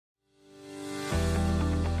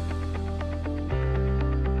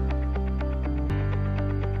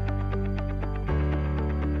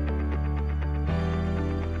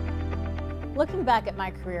Looking back at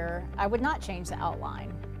my career, I would not change the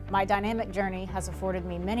outline. My dynamic journey has afforded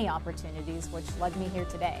me many opportunities which led me here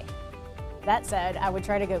today. That said, I would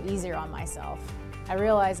try to go easier on myself. I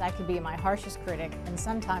realize I could be my harshest critic and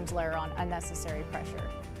sometimes layer on unnecessary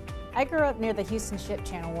pressure. I grew up near the Houston Ship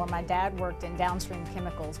Channel where my dad worked in downstream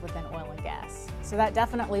chemicals within oil and gas, so that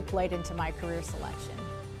definitely played into my career selection.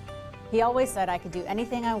 He always said I could do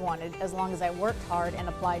anything I wanted as long as I worked hard and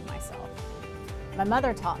applied myself. My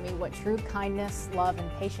mother taught me what true kindness, love,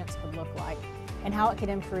 and patience could look like and how it could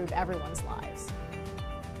improve everyone's lives.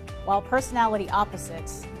 While personality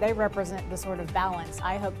opposites, they represent the sort of balance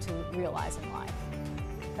I hope to realize in life.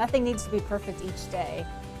 Nothing needs to be perfect each day.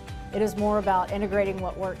 It is more about integrating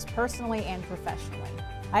what works personally and professionally.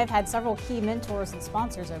 I have had several key mentors and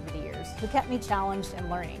sponsors over the years who kept me challenged and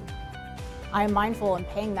learning. I am mindful in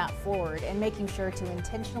paying that forward and making sure to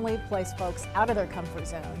intentionally place folks out of their comfort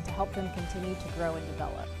zone to help them continue to grow and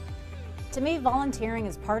develop. To me, volunteering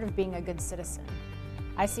is part of being a good citizen.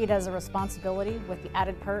 I see it as a responsibility with the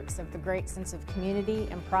added perks of the great sense of community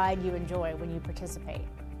and pride you enjoy when you participate.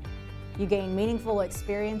 You gain meaningful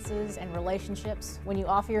experiences and relationships when you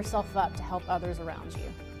offer yourself up to help others around you.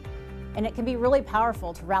 And it can be really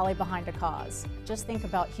powerful to rally behind a cause. Just think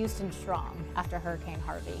about Houston Strong after Hurricane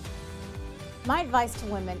Harvey. My advice to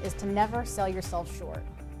women is to never sell yourself short.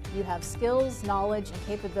 You have skills, knowledge, and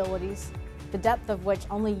capabilities, the depth of which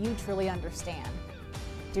only you truly understand.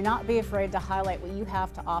 Do not be afraid to highlight what you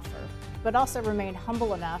have to offer, but also remain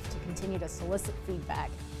humble enough to continue to solicit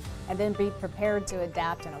feedback and then be prepared to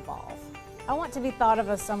adapt and evolve. I want to be thought of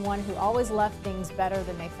as someone who always left things better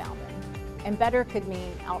than they found them. And better could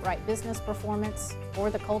mean outright business performance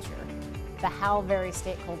or the culture, the how various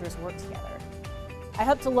stakeholders work together. I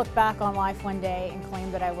hope to look back on life one day and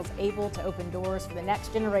claim that I was able to open doors for the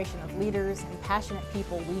next generation of leaders and passionate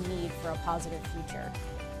people we need for a positive future.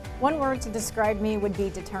 One word to describe me would be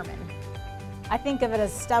determined. I think of it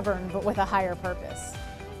as stubborn, but with a higher purpose.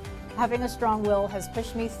 Having a strong will has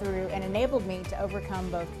pushed me through and enabled me to overcome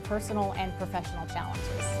both personal and professional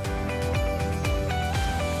challenges.